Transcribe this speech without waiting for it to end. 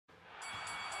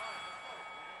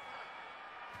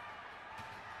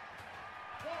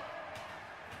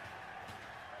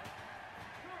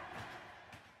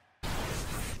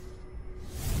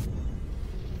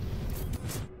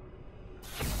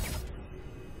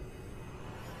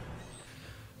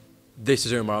This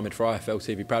is Umar Ahmed for IFL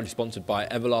TV, proudly sponsored by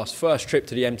Everlast. First trip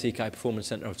to the MTK Performance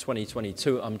Centre of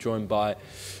 2022. I'm joined by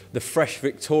the fresh,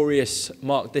 victorious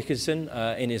Mark Dickinson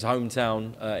in his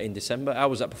hometown in December. How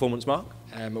was that performance, Mark?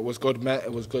 It was good, mate.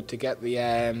 It was good to get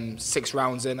the 6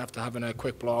 rounds in after having a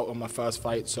quick blowout on my first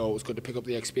fight. So it was good to pick up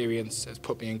the experience. It's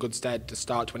put me in good stead to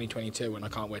start 2022, and I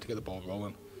can't wait to get the ball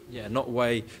rolling. Yeah, not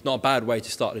a bad way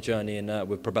to start the journey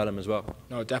with Probellum as well.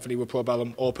 No, definitely with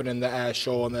Probellum opening the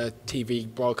show on the TV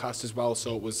broadcast as well.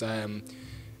 So it was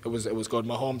good.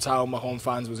 My hometown, my home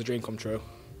fans was a dream come true.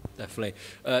 Definitely.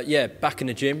 Yeah, back in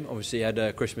the gym. Obviously,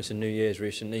 had Christmas and New Year's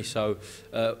recently, so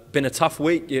been a tough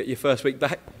week. Your first week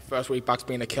back. First week back's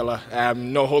been a killer.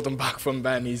 No holding back from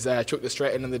Ben. He's chucked us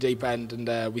straight in the deep end,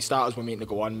 and we starters were meeting to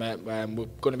go on, mate. We're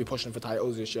going to be pushing for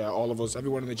titles this year. All of us,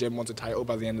 everyone in the gym wants a title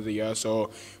by the end of the year, so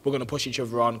we're going to push each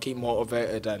other on, keep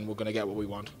motivated, and we're going to get what we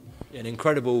want. Yeah, an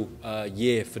incredible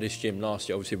year for this gym last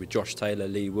year, obviously with Josh Taylor,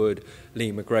 Lee Wood,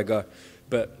 Lee McGregor,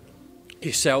 but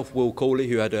yourself, Will Cawley,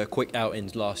 who had a quick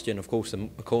outings last year, and of course the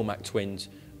McCormack twins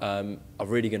are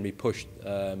really going to be pushed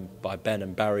by Ben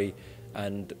and Barry,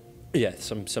 and yeah,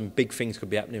 some big things could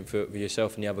be happening for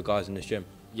yourself and the other guys in this gym.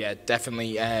 Yeah,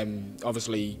 definitely.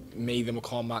 Obviously, me, the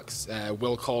McCormacks,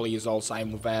 Will Cawley is all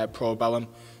signed with Probellum,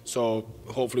 so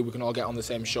hopefully we can all get on the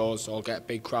same shows, so I'll get a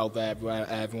big crowd there,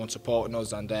 everyone supporting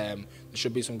us, and there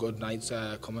should be some good nights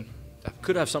coming. Definitely.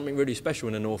 Could have something really special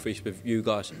in the North East with you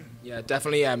guys. Yeah,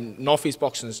 definitely. North East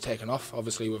boxing has taken off,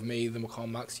 obviously, with me, the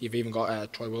McCormacks. You've even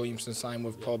got Troy Williamson signed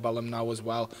with Probellum now as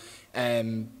well.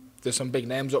 There's some big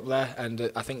names up there,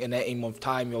 and I think in 18-month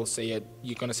time you're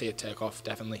going to see it take off,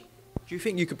 definitely. Do you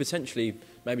think you could potentially,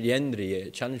 maybe the end of the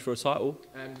year, challenge for a title?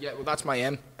 Yeah, well, that's my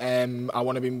aim. I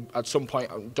want to be, at some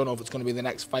point, I don't know if it's going to be the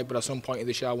next fight, but at some point of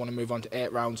this year I want to move on to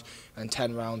 8 rounds and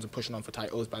 10 rounds and pushing on for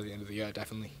titles by the end of the year,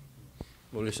 definitely.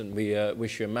 Well, listen, we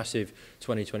wish you a massive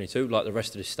 2022, like the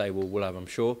rest of this stable will have, I'm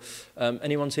sure.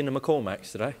 Anyone seen the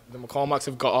McCormacks today? The McCormacks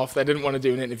have got off. They didn't want to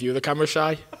do an interview. The camera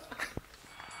shy.